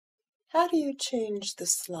How do you change the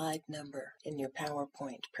slide number in your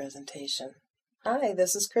PowerPoint presentation? Hi,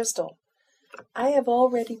 this is Crystal. I have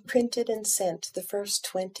already printed and sent the first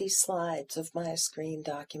 20 slides of my screen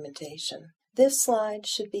documentation. This slide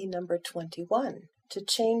should be number 21. To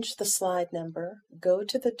change the slide number, go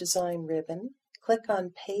to the Design ribbon, click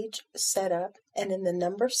on Page Setup, and in the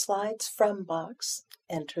Number Slides From box,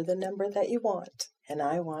 enter the number that you want. And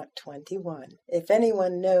I want 21. If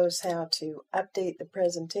anyone knows how to update the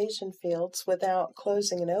presentation fields without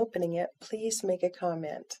closing and opening it, please make a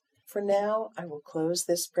comment. For now, I will close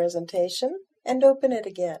this presentation and open it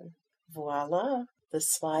again. Voila! The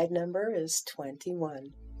slide number is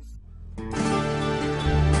 21.